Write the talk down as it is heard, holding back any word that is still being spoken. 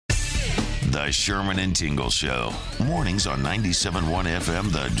The Sherman and Tingle Show. Mornings on 97.1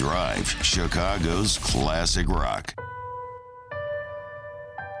 FM The Drive, Chicago's classic rock.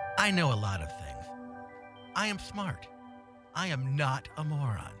 I know a lot of things. I am smart. I am not a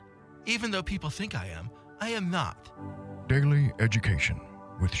moron. Even though people think I am not. Daily Education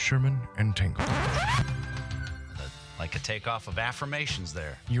with Sherman and Tingle. Like a takeoff of affirmations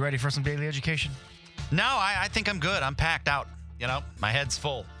there. You ready for some daily education? No, I think I'm good. I'm packed out. You know, my head's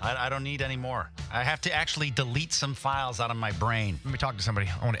full. I don't need any more. I have to actually delete some files out of my brain. Let me talk to somebody.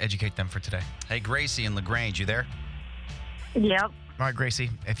 I want to educate them for today. Hey, Gracie in LaGrange, you there? Yep. All right, Gracie,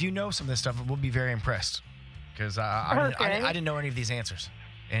 if you know some of this stuff, we'll be very impressed. Because I didn't know any of these answers,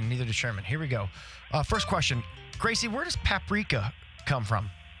 and neither did Sherman. Here we go. First question. Gracie, where does paprika come from?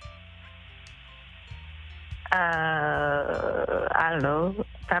 I don't know.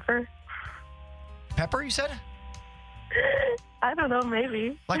 Pepper? Pepper, you said? I don't know,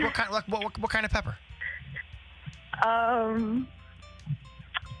 maybe. Like what kind? Like what kind of pepper?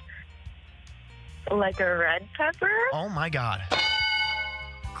 Like a red pepper? Oh my God.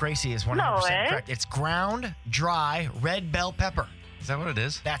 Gracie is 100% No way. correct. It's ground, dry, red bell pepper. Is that what it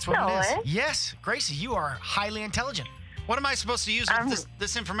is? That's what No it is. way. Yes, Gracie, you are highly intelligent. What am I supposed to use with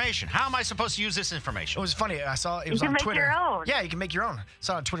this information? How am I supposed to use this information? It was funny. I saw it was You can on make Twitter. your own. Yeah, you can make your own.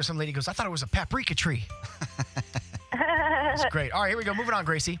 Saw on Twitter some lady goes, I thought it was a paprika tree. That's great. All right, here we go. Moving on,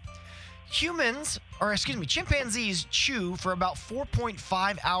 Gracie. Chimpanzees chew for about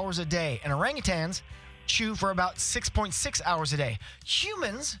 4.5 hours a day, and orangutans chew for about 6.6 hours a day.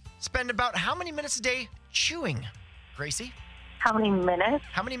 Humans spend about how many minutes a day chewing, Gracie? How many minutes?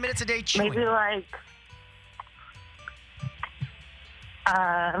 How many minutes a day chewing? Maybe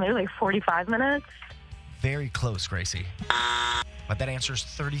like 45 minutes. Very close, Gracie. But that answer is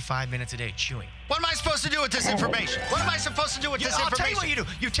 35 minutes a day chewing. What am I supposed to do with this information? What am I supposed to do with this I'll information? tell you what you do.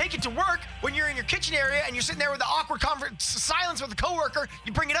 You take it to work when you're in your kitchen area and you're sitting there with the awkward silence with a coworker.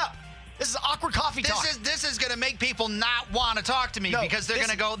 You bring it up. This is awkward coffee talk. This is going to make people not want to talk to me because they're going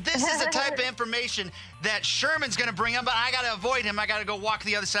to go, this is the type of information that Sherman's going to bring up, but I got to avoid him. I got to go walk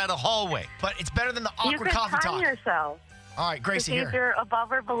the other side of the hallway. But it's better than the You awkward can coffee time talk. yourself All right, to Gracie, see if here. you're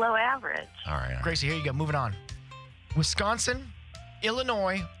above or below average. All right. Gracie, here you go. Moving on. Wisconsin,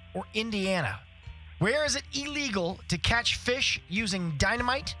 Illinois, or Indiana. Where is it illegal to catch fish using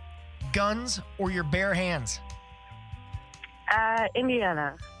dynamite, guns, or your bare hands?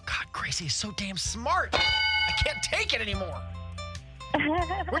 Indiana. God, Gracie is so damn smart. I can't take it anymore.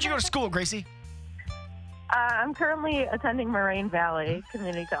 Where'd you go to school, Gracie? I'm currently attending Moraine Valley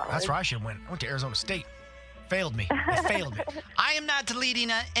Community College. That's where I should have went. I went to Arizona State. Failed me. It failed me. I am not deleting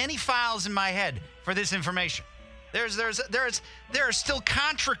any files in my head for this information. There are still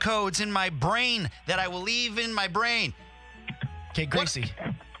contra codes in my brain that I will leave in my brain. Okay, Gracie,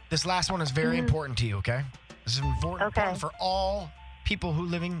 this last one is very important to you, okay? This is important for all people who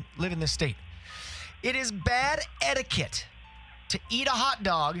live in this state. It is bad etiquette to eat a hot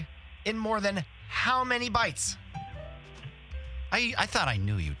dog in more than how many bites? I thought I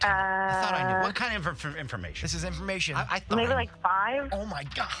knew you, Tim. I thought I knew. What kind of information? This is information. I thought Maybe I like 5? Oh, my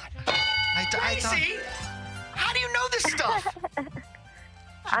God. I thought, Gracie, how do you know this stuff?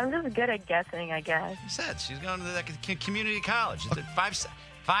 I'm just good at guessing, I guess. you said she's going to the community college. Is it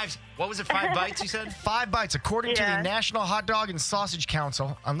five? What was it? 5 bites? You said 5 bites, according to Yeah. the National Hot Dog and Sausage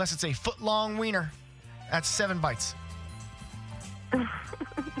Council, unless it's a foot-long wiener. That's 7 bites.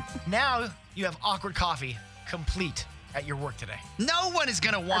 Now you have awkward coffee complete at your work today. no one is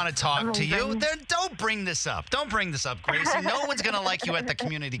going to want to talk to you. Don't bring this up. Don't bring this up, Gracie. No one's going to like you at the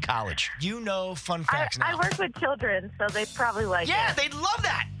community college. You know fun facts now. I work with children, so they probably like Yeah, it. they'd love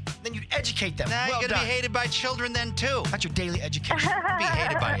that. Then you educate them. Now Well you're going to done. be hated by children then too. That's your daily education. Be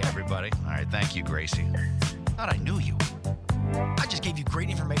hated by everybody. All right, thank you, Gracie. Thought I knew you. I just gave you great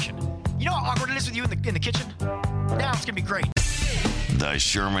information. You know how awkward it is with you in the kitchen? Now it's going to be great. The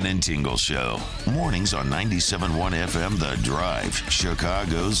Sherman and Tingle Show. Mornings on 97.1 FM The Drive,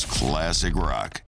 Chicago's classic rock.